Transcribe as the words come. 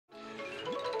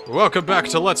Welcome back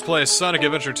to Let's Play Sonic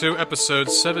Adventure 2, Episode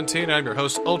 17. I'm your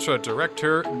host, Ultra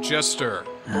Director Jester.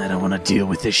 I don't want to deal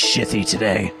with this shithy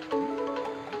today.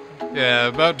 Yeah,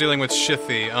 about dealing with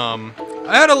shithy,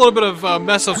 I had a little bit of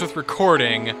mess-ups with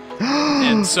recording,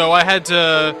 and so I had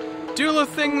to do little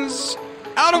things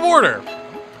out of order.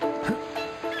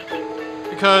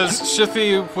 Because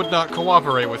Shithy would not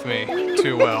cooperate with me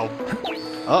too well.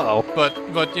 Uh-oh.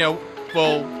 But, you know,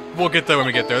 we'll get there when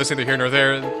we get there. That's neither here nor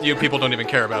there. You people don't even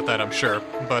care about that, I'm sure.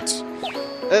 But,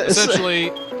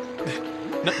 essentially,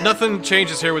 nothing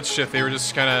changes here with Shithy. We're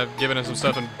just kind of giving him some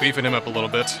stuff and beefing him up a little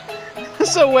bit.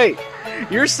 So wait,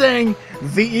 you're saying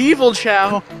the evil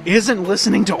Chow isn't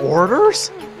listening to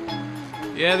orders?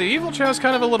 Yeah, the evil Chow's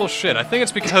kind of a little shit. I think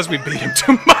it's because we beat him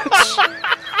too much.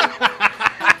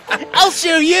 I'll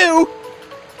show you!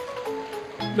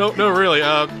 No, really,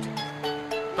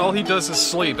 all he does is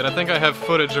sleep, and I think I have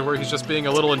footage of where he's just being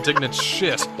a little indignant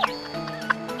shit.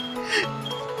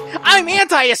 I'm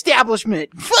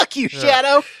anti-establishment! Fuck you,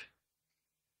 Shadow!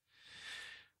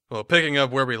 Well, picking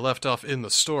up where we left off in the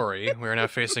story, we are now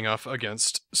facing off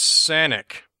against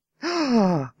Sonic.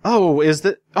 Oh, is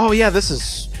that... Oh, yeah, this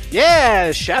is...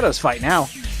 Yeah, Shadow's fight now.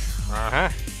 Uh-huh.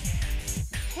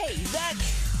 Hey,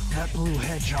 that blue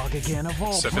hedgehog again of all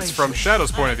Except places. it's from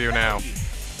Shadow's point of view now.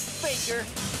 Faker.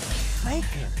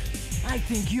 I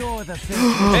think you're the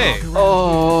faker. Hey.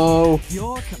 Oh.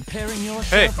 You're comparing yourself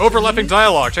Hey, to overlapping me?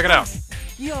 dialogue, check it out.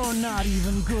 You're not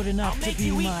even good enough to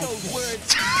be my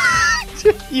words.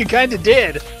 You kinda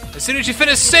did. As soon as you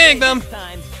finish saying them...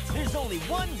 There's only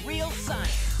one real Sonic.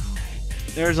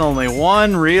 There's only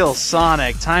one real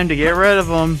Sonic. Time to get rid of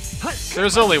him.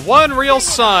 There's only one real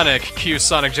Sonic, cue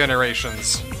Sonic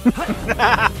Generations.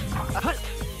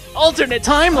 Alternate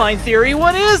timeline theory,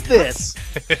 what is this?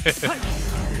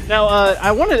 Now,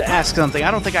 I wanted to ask something.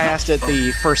 I don't think I asked it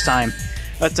the first time.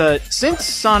 But, since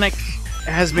Sonic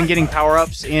has been getting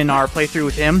power-ups in our playthrough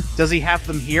with him, does he have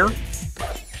them here?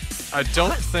 I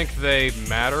don't think they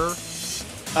matter.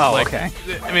 Oh, Like, okay.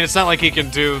 I mean, it's not like he can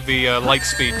do the light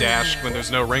speed dash when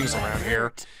there's no rings around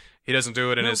here. He doesn't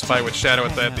do it in his fight with Shadow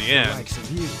at the end.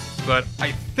 But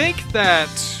I think that...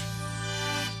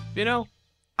 You know,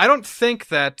 I don't think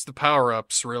that the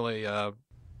power-ups really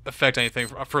affect anything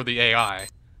for the AI.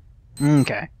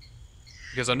 Okay.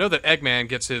 Because I know that Eggman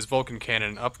gets his Vulcan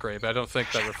Cannon upgrade, but I don't think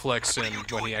that reflects in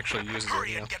when he actually uses it,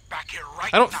 you know?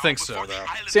 I don't think so, though.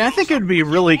 See, I think it would be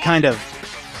really kind of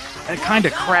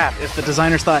crap if the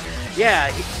designers thought,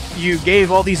 yeah, you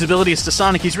gave all these abilities to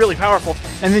Sonic, he's really powerful,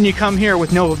 and then you come here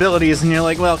with no abilities, and you're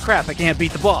like, well, crap, I can't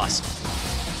beat the boss.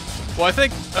 Well, I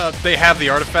think they have the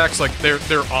artifacts, like, they're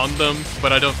on them,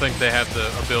 but I don't think they have the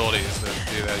abilities that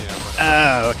do that, you know?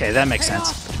 Oh, okay, that makes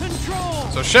sense.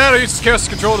 So Shadow uses Chaos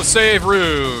Control to save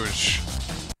Rouge.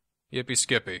 Yippee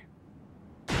skippy.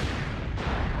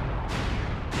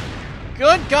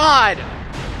 Good God!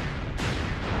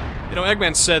 You know,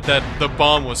 Eggman said that the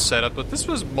bomb was set up, but this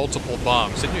was multiple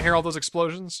bombs. Didn't you hear all those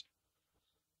explosions?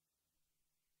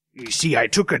 You see, I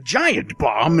took a giant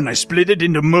bomb and I split it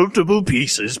into multiple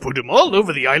pieces, put them all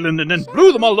over the island, and then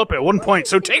blew them all up at one point,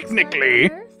 so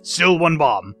technically, still one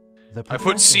bomb. I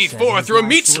put C4 through a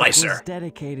meat slicer!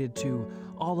 Dedicated to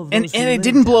all of And those who it lived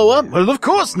didn't blow up? down Well, of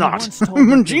course there. He not. once told I'm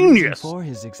that a the reason genius. for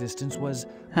his existence was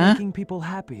Huh? making people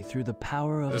happy through the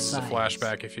power of This is a science.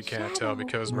 flashback if you can't tell,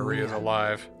 because Maria's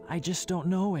alive. I just don't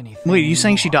know anything. Wait, are you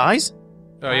saying she anymore. dies?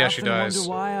 Oh yeah, I she often dies. wonder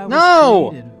why I was No!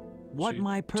 created, what She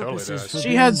my totally purpose is does. for She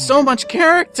being had so here. much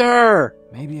character!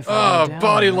 Maybe if I Oh, lay down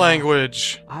body right now,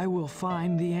 language. I will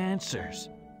find the answers.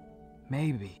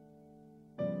 Maybe.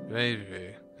 Maybe.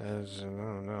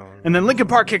 No. And then Linkin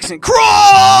Park kicks in,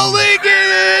 crawling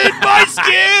in my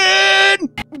skin!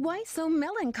 Why so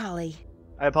melancholy?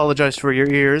 I apologize for your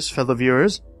ears, fellow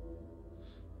viewers.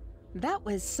 That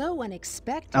was so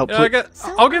unexpected. Oh, Yeah,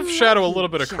 I'll give Shadow a little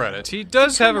bit of credit. He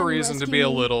does have a reason to be a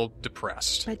little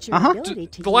depressed. But your Uh-huh. ability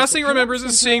to The use last thing he chaos remembers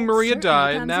is seeing control Maria certainly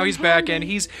die, and comes now in he's back, and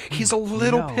handy. he's a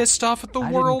little No, pissed off at the I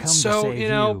didn't world. come to So save you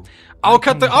know, you. I'll I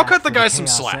cut came back the for guy the some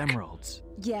Chaos slack. Emeralds.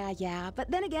 Yeah, but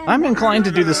then again... I'm inclined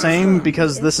to do the same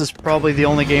because this is probably the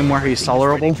only game where he's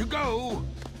tolerable.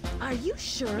 Are you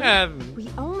sure? Yeah. We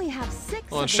only have 6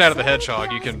 Well, in of the Shadow the same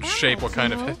Hedgehog, you Chaos can shape what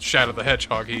kind Emeralds, you know? of Shadow the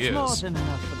Hedgehog he It's more is. than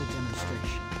enough for the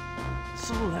demonstration.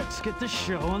 So let's get the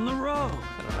show on the road.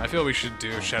 I feel we should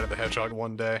do Shadow the Hedgehog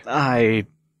one day. You I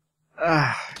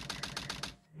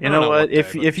don't know know what? what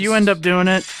If day, but if you just- end up doing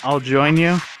it, I'll join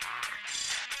you.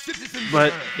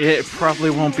 But it probably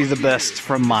won't be the best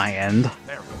from my end.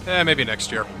 Maybe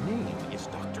next year. Is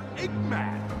Dr.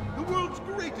 Eggman, the world's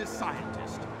greatest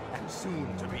scientist, and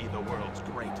soon to be the world's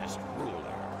greatest ruler.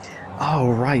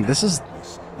 Oh right, this is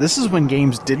This is when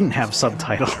games didn't have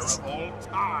subtitles. All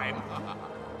time.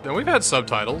 No, we've had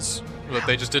subtitles, but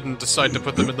they just didn't decide to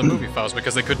put them in the movie files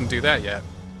because they couldn't do that yet.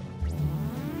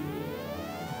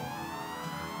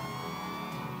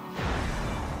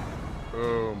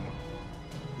 Boom.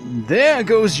 There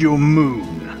goes your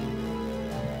moon.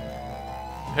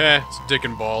 It's dick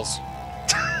and balls.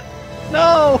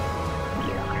 No!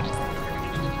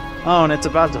 Oh, and it's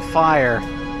about to fire.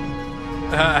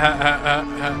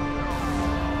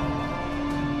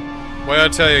 Well, I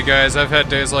tell you guys, I've had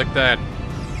days like that.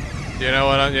 You know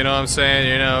what I'm saying?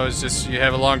 You know, it's just you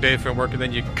have a long day from work and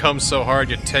then you come so hard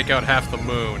you take out half the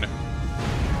moon.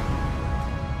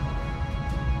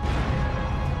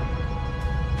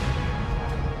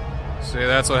 See,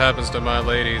 that's what happens to my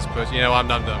ladies, but you know, I'm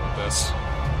not done with this.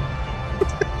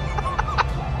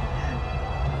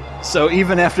 So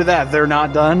even after that, they're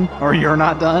not done? Or you're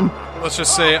not done? Let's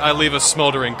just say I leave a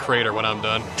smoldering crater when I'm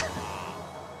done.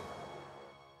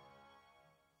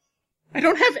 I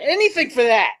don't have anything for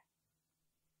that!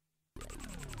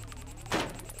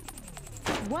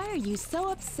 Why are you so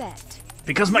upset?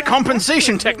 Because my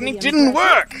compensation technique didn't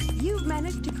work! You've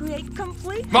managed to create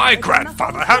complete... My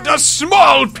grandfather had a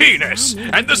small penis,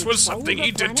 and this was something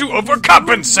he did to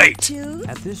overcompensate.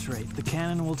 At this rate, the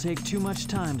cannon will take too much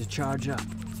time to charge up.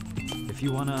 If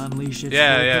you want to unleash its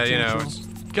Yeah, full you know, potential,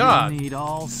 God. you'll need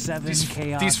all 7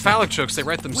 chaos. These phallic jokes, they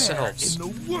write themselves. In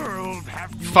the world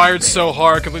have you Fired so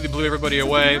hard, completely blew everybody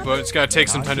away, but it's gotta take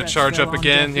some time to charge up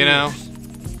again, you know?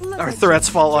 Our threats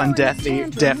fall on deaf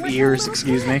ears,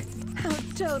 excuse me. How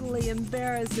totally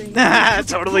embarrassing.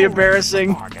 Totally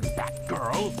embarrassing. bargain back,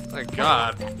 girl? My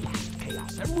God.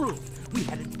 Chaos Emerald. We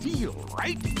had a deal,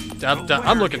 right?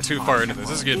 I'm looking too far into this.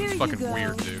 This is Here getting you fucking go.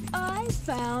 weird, dude. I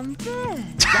found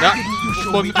this.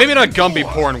 Well, maybe not Gumby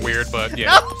porn weird, but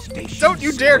yeah. Don't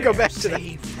you dare go back to that.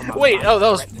 Wait, oh,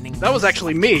 that was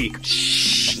actually me.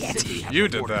 You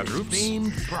did that, oops.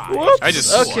 Whoops. I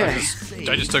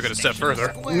just took it a step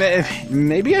further.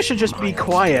 Maybe I should just be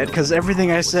quiet, because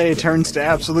everything I say turns to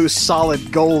absolute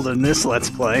solid gold in this Let's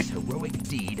Play. Heroic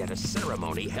deed at a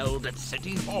ceremony held at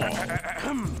City Hall.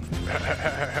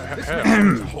 This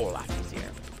a whole lot easier.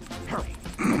 Hurry,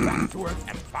 go back to Earth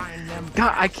and find them.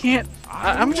 God, I can't...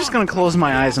 I'm just gonna close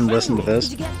my eyes and listen to this.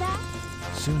 Did you get that?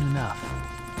 Soon enough,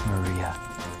 Maria.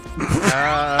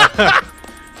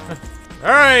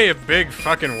 Alright, you big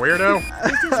fucking weirdo.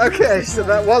 Okay, so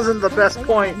that wasn't the best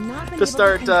point to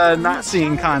start not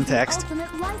seeing context.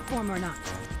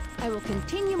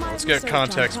 Let's get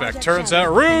context back. Turns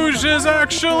out Rouge is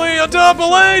actually a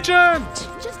double agent!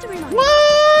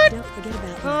 What?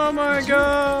 Oh my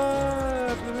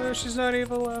god! She's not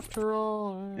evil after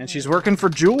all. And she's working for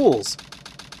Jules.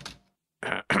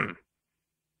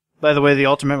 By the way, the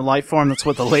ultimate life form, that's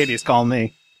what the ladies call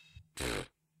me.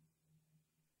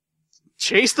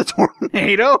 Chase the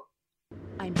tornado?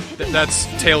 That's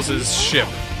Tails' ship.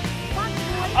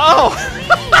 Oh!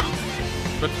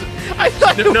 But I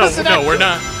thought it was an actual... we're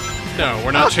not. No,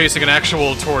 we're not chasing an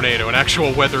actual tornado, an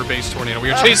actual weather-based tornado.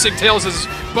 We are chasing Tails'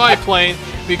 biplane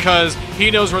because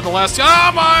he knows where the last.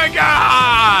 Oh my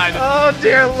god! Oh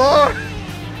dear lord!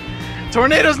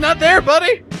 Tornado's not there,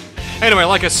 buddy! Anyway,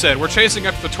 like I said, we're chasing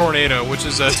after the tornado, which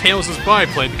is Tails'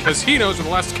 biplane because he knows where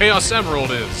the last Chaos Emerald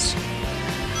is.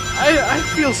 I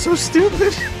feel so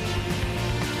stupid.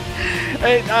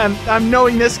 I'm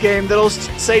knowing this game that'll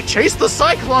say chase the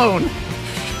cyclone.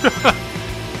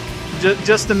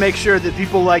 just to make sure that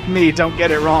people like me don't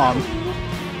get it wrong.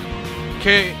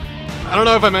 Okay, I don't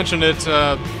know if I mentioned it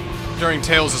during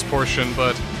Tails' portion,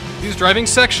 but these driving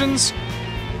sections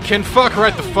can fuck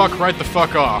right the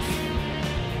fuck off.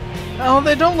 Oh,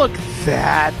 they don't look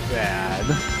that bad.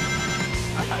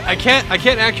 I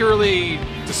can't accurately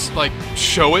just like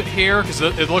show it here because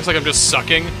it looks like I'm just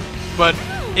sucking, but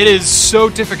it is so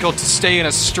difficult to stay in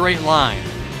a straight line.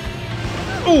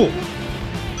 Ooh.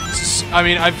 I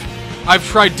mean, I've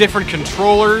tried different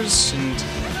controllers and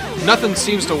nothing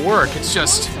seems to work. It's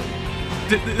just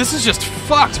this is just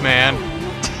fucked, man.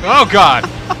 Oh god.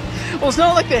 Well, it's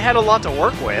not like they had a lot to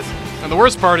work with. And the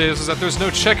worst part is that there's no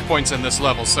checkpoints in this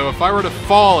level, so if I were to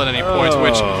fall at any point,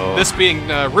 which this being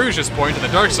Rouge's point in the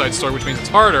Dark Side story, which means it's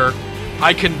harder,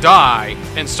 I can die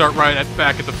and start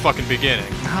back at the fucking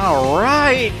beginning.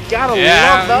 Alright, gotta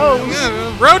love those.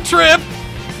 Yeah, road trip!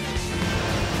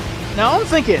 Now I'm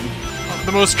thinking...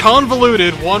 The most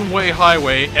convoluted one-way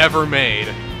highway ever made.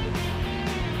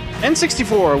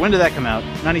 N64, when did that come out?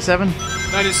 97?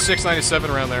 96,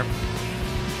 97, around there.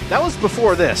 That was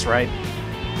before this, right?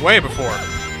 Way before.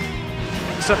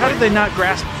 So how did they not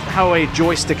grasp how a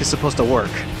joystick is supposed to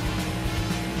work?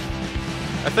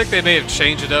 I think they may have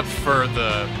changed it up for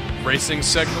the racing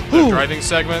segment, the driving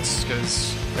segments,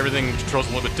 because everything controls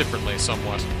a little bit differently,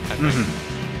 somewhat. I think.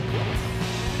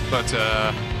 But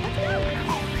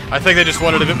I think they just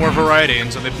wanted a bit more variety,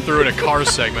 and so they threw in a car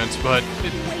segment. But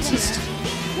it's just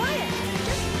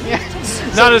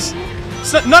not as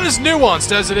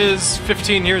nuanced as it is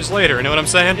 15 years later. You know what I'm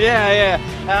saying? Yeah.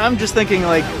 I'm just thinking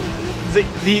like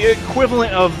the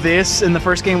equivalent of this in the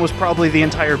first game was probably the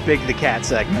entire Big the Cat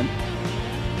segment.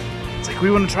 It's like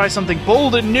we want to try something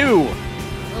bold and new.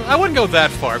 I wouldn't go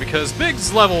that far because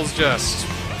Big's levels just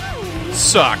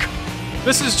suck.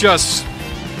 This is just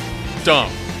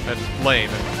dumb and lame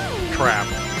and crap.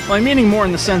 Well, I'm meaning more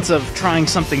in the sense of trying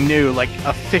something new, like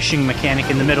a fishing mechanic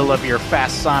in the middle of your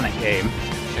fast Sonic game.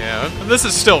 Yeah, this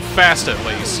is still fast at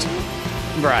least.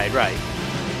 Right.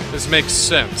 This makes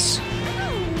sense.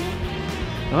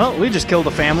 Well, we just killed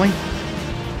a family.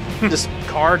 This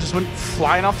car just went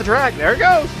flying off the track. There it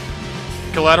goes.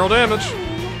 Collateral damage.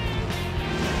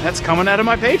 That's coming out of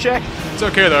my paycheck. It's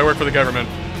okay though, I work for the government.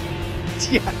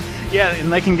 Yeah,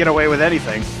 and they can get away with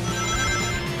anything.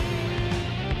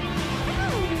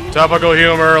 Topical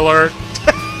humor alert.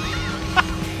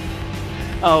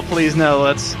 Oh, please no,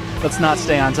 let's not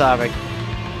stay on topic.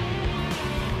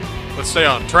 Let's stay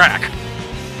on track.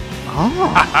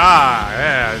 Oh. Haha,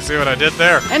 yeah, see what I did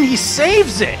there? And he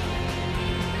saves it!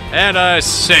 And I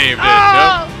saved it.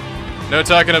 Nope. No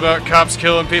talking about cops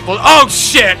killing people. Oh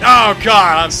shit! Oh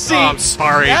god, I'm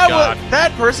sorry, God.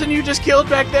 That person you just killed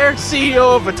back there,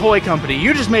 CEO of a toy company,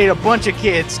 you just made a bunch of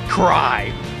kids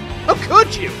cry. How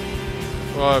could you?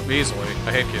 Well, easily.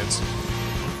 I hate kids.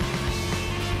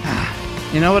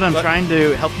 You know what? I'm trying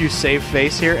to help you save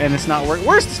face here, and it's not working.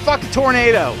 Where's this fucking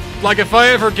tornado? Like, if I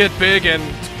ever get big and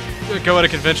go at a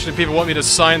convention and people want me to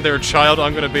sign their child,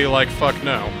 I'm gonna be like, fuck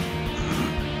no.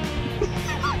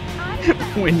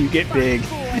 When you get big,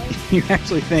 you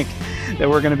actually think that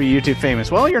we're going to be YouTube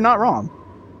famous. Well, you're not wrong.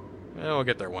 Yeah, we'll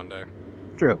get there one day.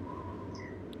 True.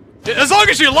 As long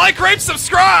as you like, rate,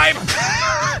 subscribe!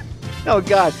 Oh,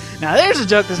 God. Now, there's a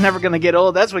joke that's never going to get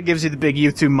old. That's what gives you the big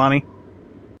YouTube money.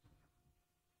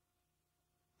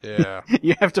 Yeah.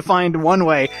 You have to find one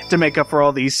way to make up for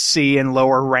all these C and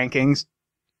lower rankings.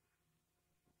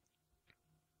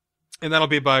 And that'll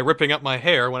be by ripping up my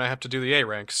hair when I have to do the A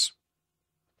ranks.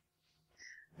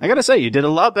 I gotta say, you did a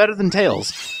lot better than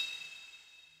Tails.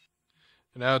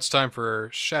 And now it's time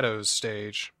for Shadow's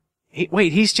stage.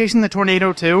 Wait, he's chasing the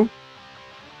tornado too?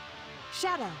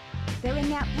 Shadow, they're in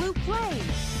that blue plane.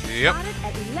 Yep. Spotted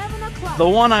at 11 o'clock. The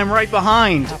one I'm right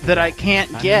behind that I can't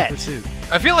get.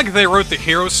 I feel like they wrote the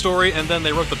hero story and then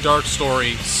they wrote the dark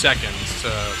story second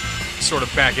to sort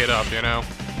of back it up, you know?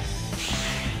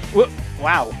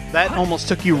 Wow, that almost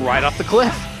took you right off the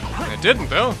cliff. It didn't,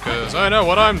 though, because I know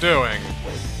what I'm doing.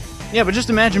 Yeah, but just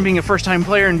imagine being a first-time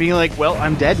player and being like, well,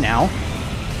 I'm dead now.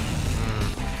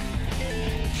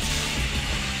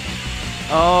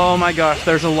 Oh my gosh,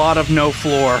 there's a lot of no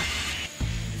floor.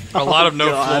 A lot of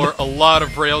no floor, a lot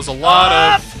of rails, a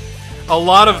lot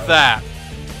of that.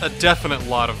 A definite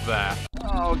lot of that.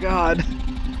 Oh god.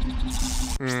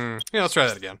 Yeah, let's try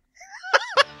that again.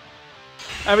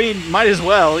 I mean, might as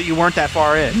well. You weren't that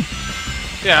far in.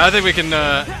 Yeah, I think we can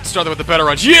start with the better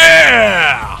runs.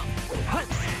 Yeah!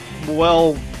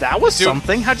 Well, that was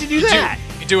something. How'd you do that?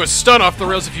 You do a stunt off the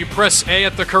rails if you press A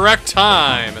at the correct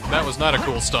time. And that was not a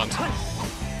cool stunt.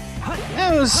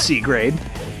 That was C grade.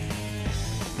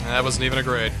 That wasn't even a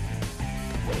grade.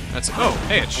 That's oh,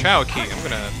 hey, a Chow key. I'm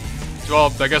gonna.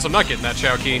 Well, I guess I'm not getting that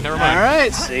Chow key. Never mind. All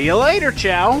right, see you later,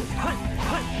 Chow. All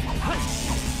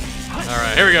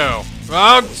right, here we go.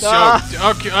 Oh God,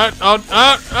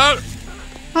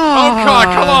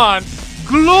 come on!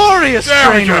 Glorious There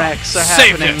we train go. wrecks are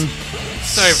Saved happening.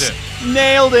 Saved it.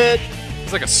 Nailed it.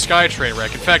 It's like a sky train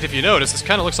wreck. In fact, if you notice, this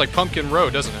kind of looks like Pumpkin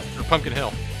Road, doesn't it? Or Pumpkin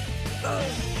Hill.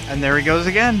 And there he goes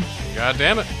again. God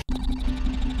damn it.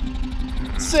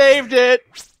 Saved it.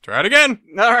 Try it again.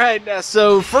 All right,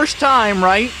 so first time,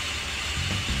 right?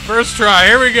 First try.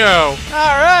 Here we go.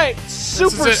 All right,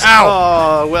 super. This is it.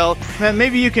 Ow. Oh, well,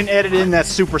 maybe you can edit in that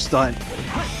super stunt.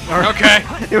 Okay.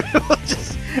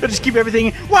 We'll just keep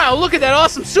everything. Wow, look at that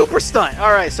awesome super stunt.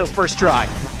 All right, so first try.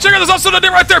 Check out this awesome stunt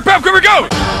right there. Bam, here we go.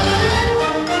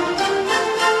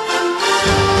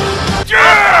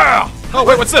 Yeah! Oh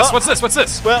wait, what's this? What's this? What's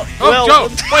this? Well, Go!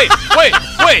 Wait!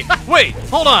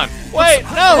 Hold on! Wait,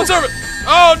 no! What's over?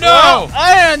 Oh no! Well,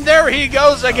 and there he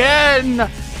goes again!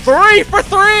 3 for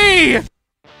 3!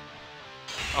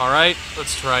 Alright,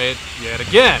 let's try it yet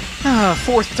again.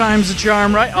 Fourth time's a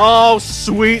charm, right? Oh,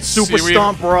 sweet super See,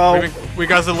 stomp, bro. We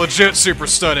got the legit super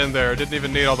stun in there. Didn't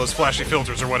even need all those flashy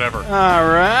filters or whatever. All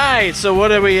right. So what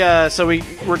do we?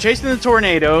 We're chasing the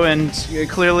tornado, and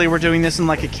clearly we're doing this in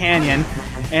like a canyon,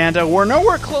 and we're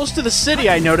nowhere close to the city.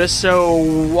 I noticed. So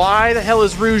why the hell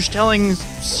is Rouge telling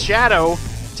Shadow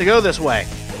to go this way?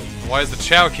 Why is the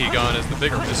Chow key gone? Is the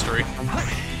bigger mystery.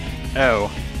 Oh.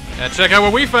 And check out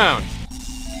what we found.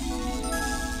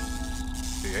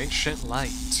 The ancient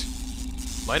light.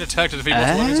 Light attack to defeat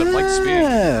multiple enemies at light speed.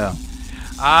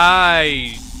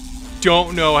 I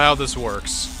don't know how this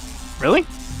works. Really?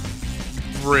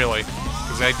 Really.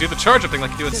 Because I do the charge up thing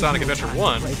like you do in Sonic Adventure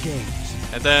 1.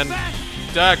 And then...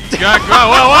 whoa,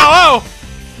 whoa,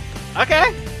 whoa!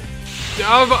 Okay.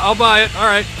 I'll buy it.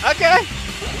 Alright. Okay.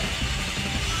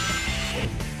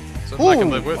 Something I can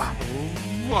live with.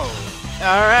 Whoa.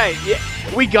 All right. Yeah.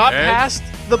 We got past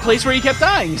the place where you kept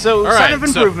dying, so all sign of right,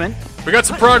 improvement. So we got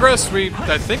some progress.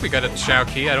 I think we got a Chow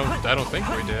key. I don't think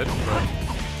we did, but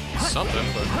something.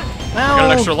 But we got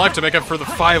an extra life to make up for the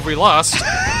 5 we lost.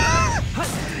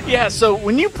 Yeah. So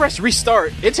when you press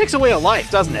restart, it takes away a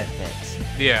life, doesn't it?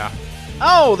 Yeah.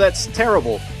 Oh, that's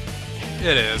terrible.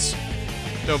 It is.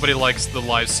 Nobody likes the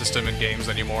live system in games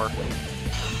anymore.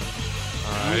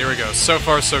 Alright, here we go. So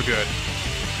far, so good.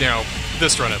 You know,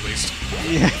 this run at least.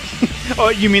 Yeah. Oh,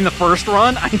 you mean the first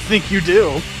run? I think you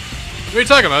do. What are you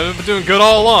talking about? I've been doing good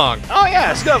all along. Oh,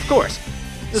 yes, of course.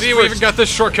 See, we even got this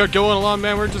shortcut going along,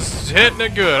 man. We're just hitting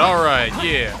it good. Alright,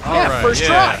 yeah. Alright, first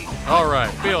try.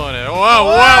 Alright, feeling it. Whoa,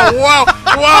 whoa, whoa,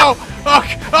 whoa!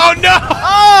 Oh no!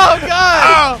 Oh,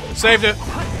 God! Oh, saved it.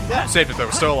 Yeah. Saved it, though.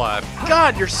 We're still alive.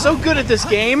 God, you're so good at this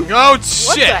game. Oh, shit!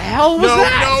 What the hell was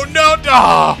that? No!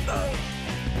 Oh.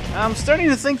 I'm starting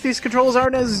to think these controls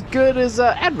aren't as good as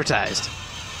advertised.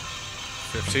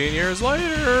 15 years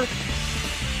later.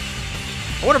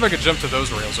 I wonder if I could jump to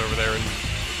those rails over there, and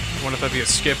I wonder if that'd be a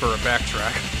skip or a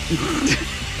backtrack.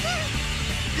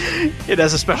 It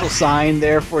has a special sign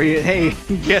there for you. Hey,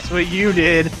 guess what you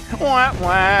did? Wah,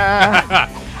 wah.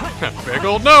 Big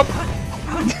old nope.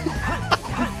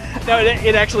 No,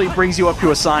 it actually brings you up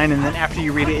to a sign, and then after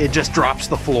you read it, it just drops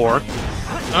the floor.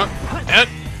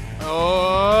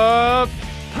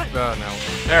 Oh no.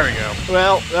 There we go.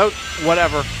 Well,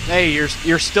 whatever. Hey,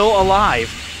 you're still alive.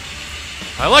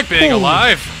 I like being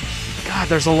alive. God,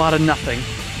 there's a lot of nothing.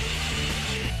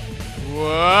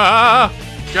 Whoa.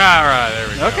 Alright, there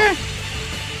we go. Okay.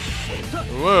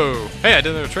 Whoa. Hey, I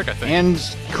did another trick, I think. And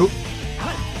cool.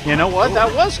 You know what?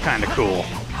 That was kind of cool.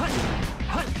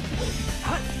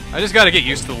 I just gotta get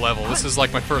used to the level. This is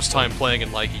like my first time playing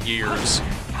in like years.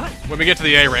 When we get to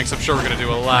the A ranks, I'm sure we're gonna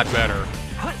do a lot better.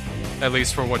 At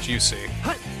least from what you see.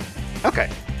 Okay.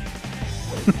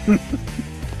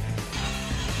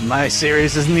 My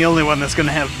series isn't the only one that's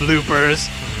gonna have bloopers.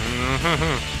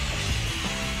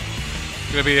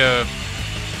 It's gonna be a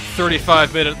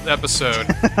 35-minute episode.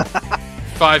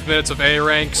 5 minutes of A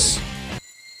ranks,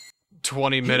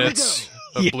 20 minutes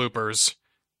of bloopers,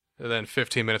 and then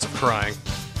 15 minutes of crying.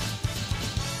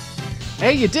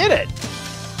 Hey, you did it!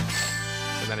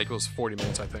 And that equals 40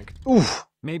 minutes, I think. Oof.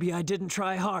 Maybe I didn't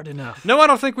try hard enough. No, I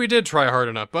don't think we did try hard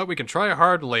enough, but we can try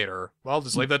hard later. I'll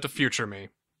just leave that to future me.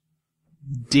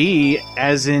 D,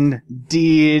 as in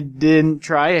D didn't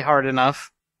try hard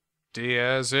enough. D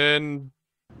as in...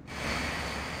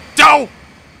 DO!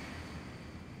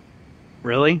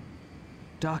 Really?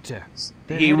 Doctor,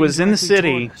 he was in the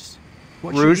city.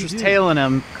 Rouge was tailing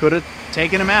him, could have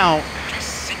taken him out,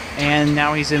 and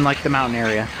now he's in, like, the mountain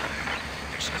area.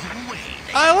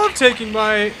 I love taking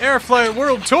my Airflight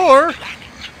World Tour!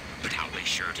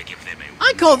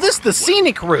 I call this the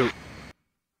scenic route!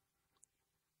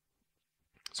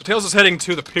 So Tails is heading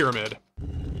to the pyramid.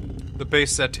 The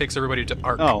base that takes everybody to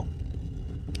Ark. Oh.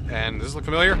 And does this look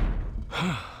familiar?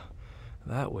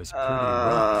 That was pretty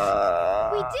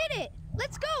rough. We did it!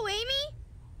 Let's go, Amy!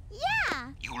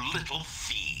 Yeah! You little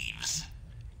thieves.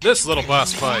 This little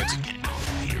boss fight.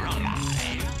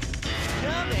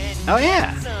 Oh,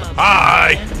 yeah.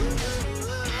 Hi!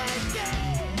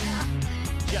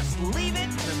 Just leave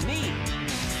it to me.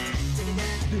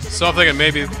 So I'm thinking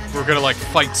maybe we're gonna, like,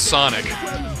 fight Sonic.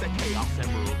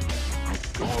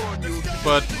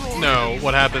 But, no,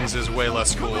 what happens is way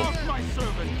less cool.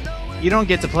 You don't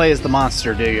get to play as the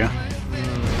monster, do you?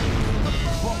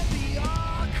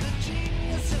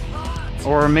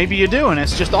 Or maybe you do, and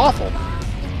it's just awful.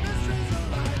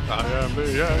 I am the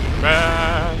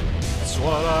Eggman. That's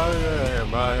what I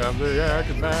am. I am the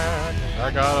Eggman.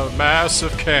 I got a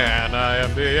massive can. I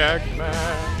am the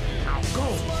Eggman.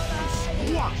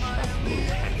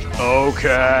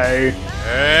 Okay.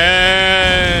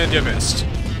 And you missed.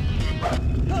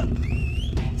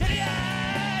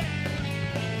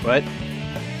 What?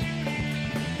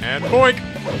 And boink.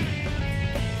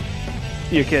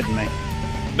 You're kidding me.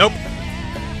 Nope.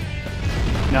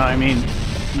 No, I mean,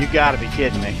 you gotta be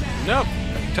kidding me. Nope.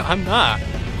 I'm not.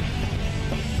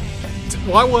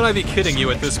 Why would I be kidding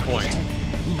you at this point?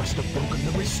 He must have broken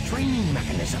the restraining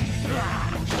mechanism.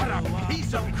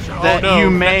 That no. you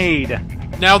made.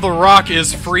 Now the rock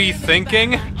is free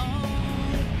thinking?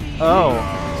 Oh.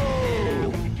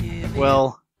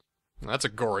 Well. That's a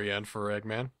gory end for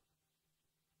Eggman.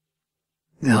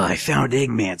 Oh, I found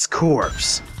Eggman's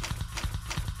corpse.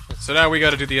 So now we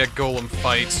gotta do the Egg Golem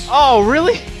fight Oh,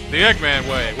 really? the Eggman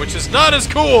way, which is not as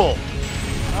cool!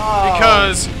 Oh.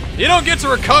 Because you don't get to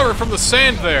recover from the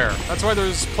sand there. That's why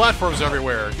there's platforms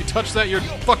everywhere. If you touch that, you're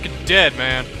fucking dead,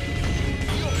 man.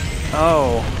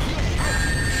 Oh.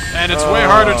 And it's way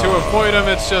harder to avoid him,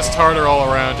 it's just harder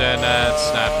all around, and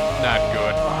that's not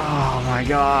good. Oh my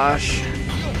gosh.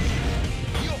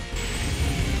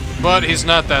 But he's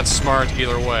not that smart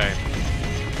either way.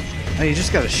 Oh, you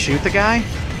just gotta shoot the guy?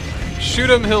 Shoot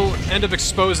him, he'll end up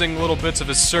exposing little bits of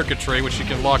his circuitry, which he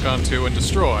can lock onto and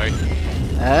destroy.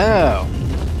 Oh.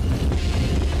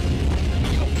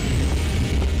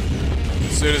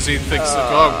 As soon as he thinks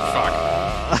oh, fuck.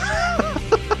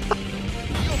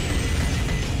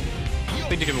 I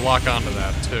think you can lock onto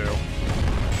that, too.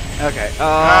 Okay.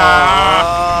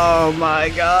 Oh my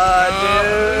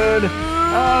god, dude.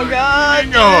 Oh god,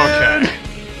 dude.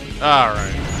 Okay.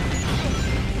 Alright.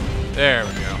 There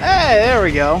we go. Hey, there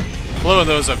we go. Blowing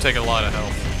those up take a lot of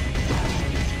health.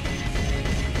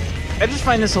 I just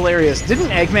find this hilarious. Didn't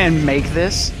Eggman make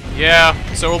this? Yeah,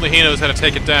 so only he knows how to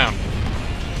take it down.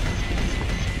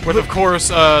 With, of course,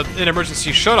 an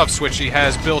emergency shut-off switch he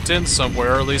has built in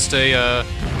somewhere, or at least a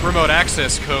remote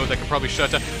access code that can probably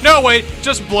shut down. No, wait,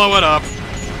 just blow it up.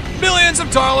 Millions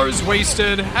of dollars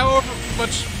wasted, however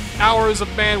much hours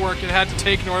of man work it had to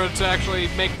take in order to actually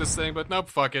make this thing, but nope,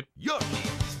 fuck it.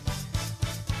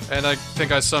 And I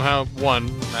think I somehow won.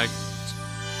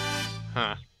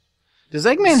 Huh. Does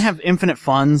Eggman have infinite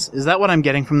funds? Is that what I'm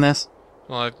getting from this?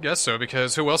 Well, I guess so,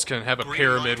 because who else can have a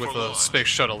pyramid with a space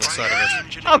shuttle inside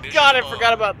of it? Oh god, I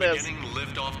forgot about this.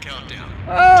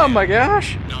 Oh my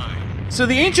gosh. So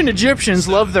the ancient Egyptians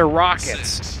loved their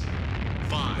rockets.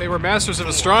 They were masters of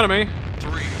astronomy.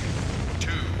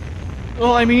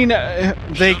 Well, I mean,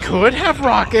 they could have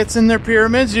rockets in their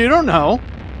pyramids, you don't know.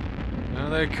 Well,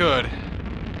 they could.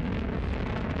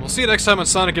 We'll see you next time on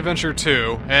Sonic Adventure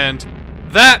 2, and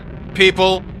that,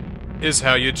 people, is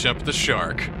how you jump the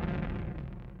shark.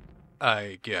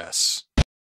 I guess.